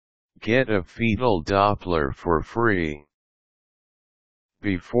Get a fetal Doppler for free.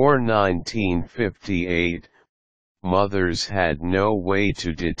 Before 1958, mothers had no way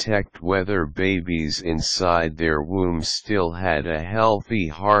to detect whether babies inside their womb still had a healthy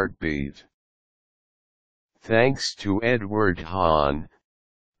heartbeat. Thanks to Edward Hon,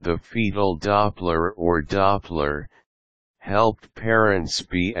 the fetal Doppler or Doppler helped parents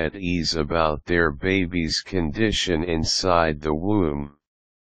be at ease about their baby's condition inside the womb.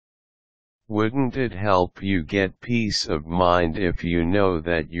 Wouldn't it help you get peace of mind if you know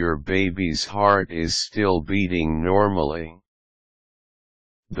that your baby's heart is still beating normally?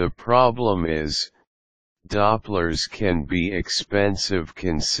 The problem is, Dopplers can be expensive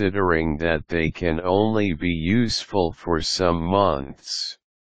considering that they can only be useful for some months.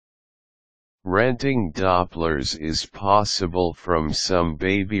 Renting Dopplers is possible from some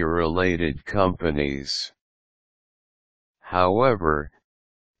baby-related companies. However,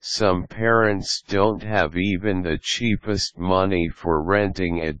 some parents don't have even the cheapest money for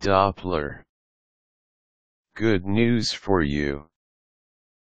renting a Doppler. Good news for you.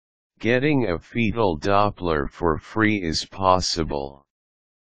 Getting a fetal Doppler for free is possible.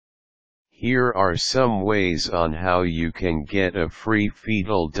 Here are some ways on how you can get a free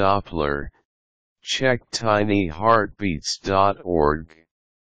fetal Doppler. Check tinyheartbeats.org.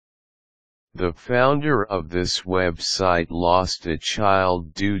 The founder of this website lost a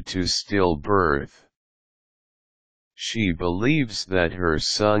child due to stillbirth. She believes that her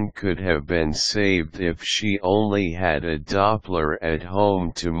son could have been saved if she only had a Doppler at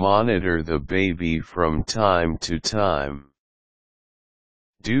home to monitor the baby from time to time.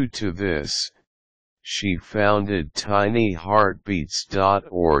 Due to this, she founded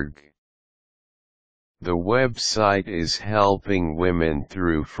tinyheartbeats.org. The website is helping women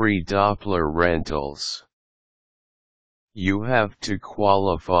through free Doppler rentals. You have to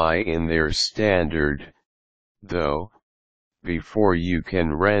qualify in their standard, though, before you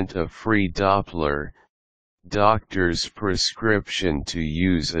can rent a free Doppler, doctor's prescription to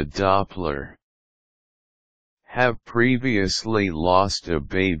use a Doppler. Have previously lost a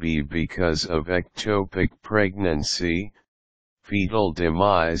baby because of ectopic pregnancy, fetal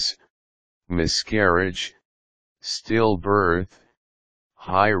demise, miscarriage, stillbirth,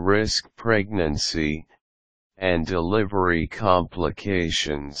 high-risk pregnancy, and delivery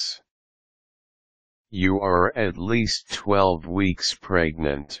complications. You are at least 12 weeks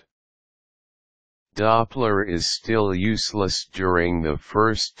pregnant. Doppler is still useless during the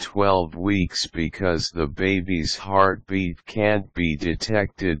first 12 weeks because the baby's heartbeat can't be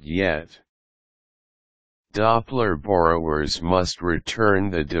detected yet. Doppler borrowers must return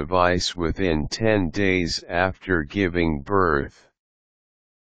the device within 10 days after giving birth.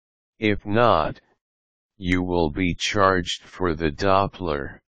 If not, you will be charged for the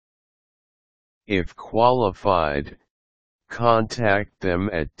Doppler. If qualified, contact them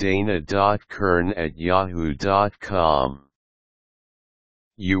at dana.kern@yahoo.com.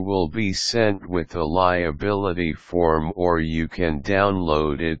 You will be sent with a liability form or you can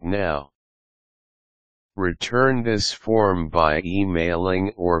download it now. Return this form by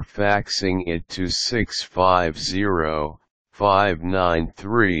emailing or faxing it to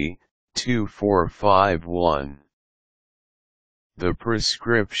 650-593-2451. The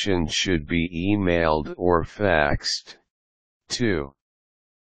prescription should be emailed or faxed. 2.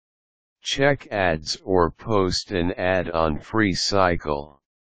 Check ads or post an ad on FreeCycle.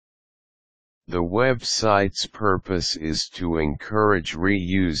 The website's purpose is to encourage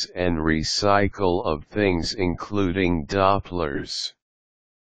reuse and recycle of things including Dopplers.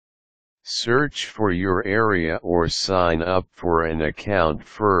 Search for your area or sign up for an account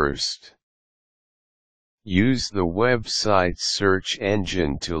first. Use the website's search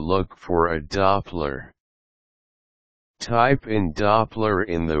engine to look for a Doppler. Type in Doppler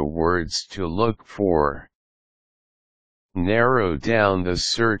in the words to look for. Narrow down the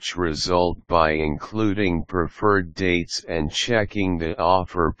search result by including preferred dates and checking the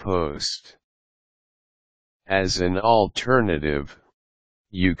offer post. As an alternative,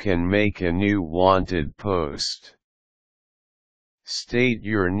 you can make a new wanted post. State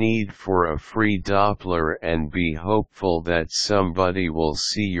your need for a free Doppler and be hopeful that somebody will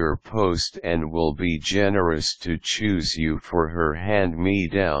see your post and will be generous to choose you for her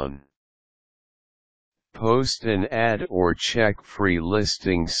hand-me-down. Post an ad or check free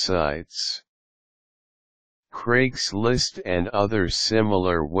listing sites. Craigslist and other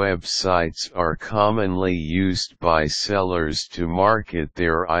similar websites are commonly used by sellers to market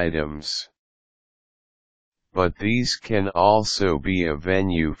their items. but these can also be a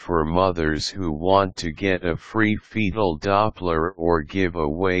venue for mothers who want to get a free fetal Doppler or give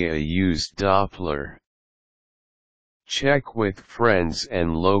away a used Doppler. Check with friends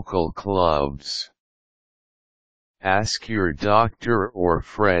and local clubs. Ask your doctor or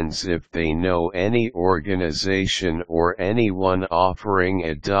friends if they know any organization or anyone offering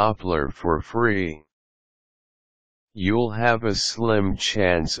a Doppler for free. You'll have a slim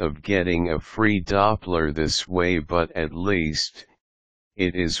chance of getting a free Doppler this way, but at least,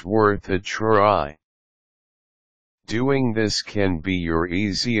 it is worth a try. Doing this can be your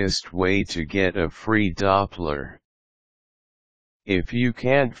easiest way to get a free Doppler. If you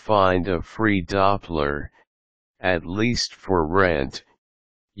can't find a free Doppler, at least for rent,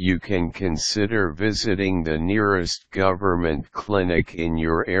 you can consider visiting the nearest government clinic in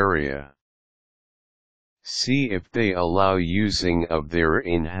your area. See if they allow using of their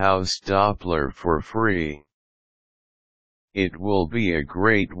in-house Doppler for free. It will be a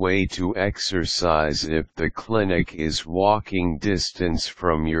great way to exercise if the clinic is walking distance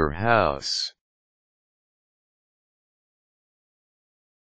from your house.